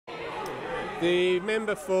The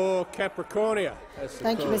member for Capricornia.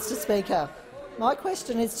 Thank you, Mr Speaker. My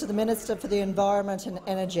question is to the Minister for the Environment and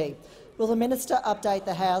Energy. Will the Minister update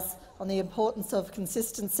the House on the importance of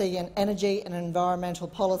consistency in energy and environmental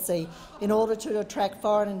policy in order to attract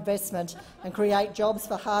foreign investment and create jobs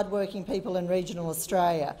for hard-working people in regional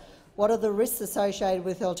Australia? What are the risks associated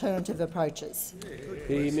with alternative approaches?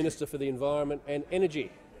 The Minister for the Environment and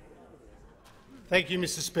Energy. Thank you,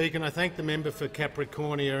 Mr Speaker, and I thank the member for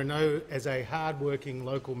Capricornia. I know as a hard-working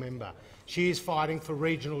local member, she is fighting for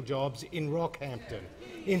regional jobs in Rockhampton,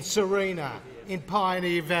 in Serena, in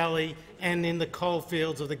Pioneer Valley and in the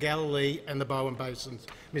coalfields of the Galilee and the Bowen Basins,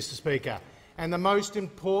 Mr Speaker. And the most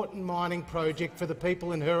important mining project for the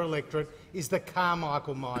people in her electorate is the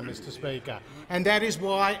Carmichael mine, Mr Speaker. And that is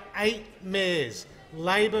why 8 mayors,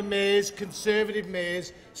 Labor mayors, Conservative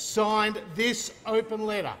mayors, signed this open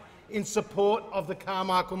letter in support of the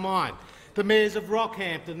Carmichael mine. The mayors of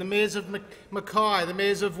Rockhampton, the mayors of Mackay, the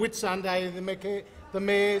mayors of Whitsunday, the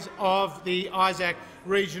mayors of the Isaac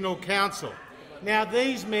Regional Council. Now,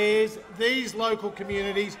 these mayors, these local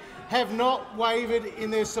communities have not wavered in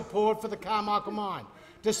their support for the Carmichael mine,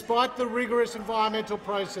 despite the rigorous environmental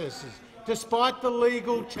processes, despite the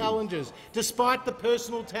legal challenges, despite the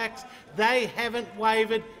personal tax. They haven't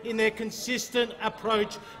wavered in their consistent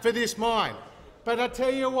approach for this mine. But I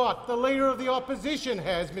tell you what, the Leader of the Opposition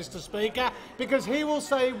has, Mr Speaker, because he will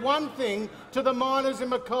say one thing to the miners in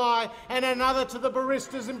Mackay and another to the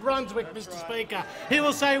baristas in Brunswick, Mr Speaker. He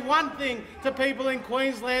will say one thing to people in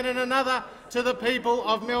Queensland and another to the people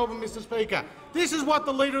of Melbourne, Mr Speaker. This is what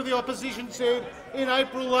the Leader of the Opposition said in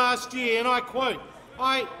April last year, and I quote,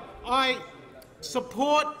 I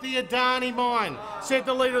support the Adani mine, said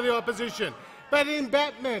the Leader of the Opposition. But in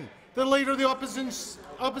Batman, the Leader of the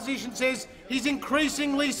Opposition says he's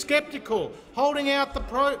increasingly sceptical, holding out the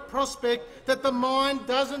prospect that the mine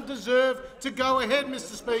doesn't deserve to go ahead,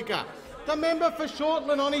 Mr Speaker. The member for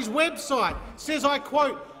Shortland on his website says, I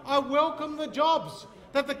quote, I welcome the jobs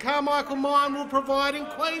that the Carmichael mine will provide in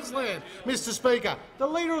Queensland, Mr Speaker. The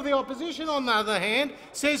Leader of the Opposition, on the other hand,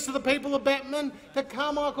 says to the people of Batman that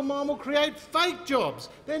Carmichael mine will create fake jobs.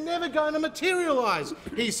 They're never going to materialise,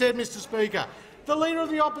 he said, Mr Speaker. The Leader of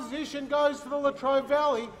the Opposition goes to the Latrobe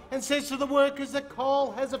Valley and says to the workers that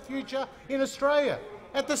coal has a future in Australia.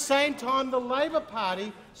 At the same time, the Labor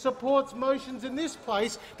Party supports motions in this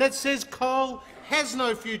place that says coal has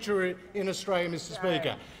no future in Australia, Mr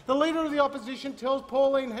Speaker. The Leader of the Opposition tells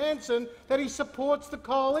Pauline Hanson that he supports the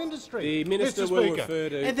coal industry. The Minister will refer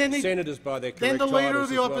to senators by their correct titles. Then the Leader of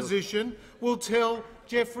the well. Opposition will tell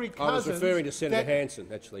Geoffrey Cousins— I was referring to Senator Hanson,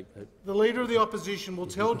 actually. The Leader of the Opposition will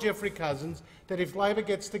tell Geoffrey Cousins that if Labor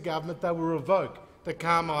gets to government, they will revoke the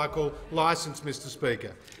Carmichael licence, Mr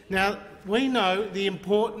Speaker. Now, we know the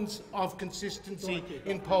importance of consistency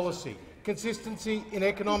in policy, consistency in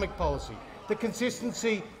economic policy, the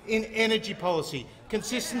consistency in energy policy,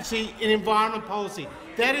 consistency in environment policy.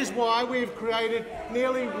 That is why we have created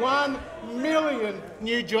nearly 1 million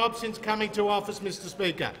new jobs since coming to office, Mr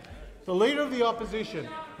Speaker. The Leader of the Opposition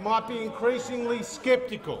might be increasingly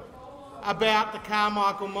sceptical about the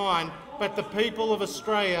Carmichael mine, but the people of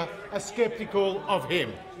Australia are sceptical of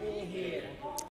him.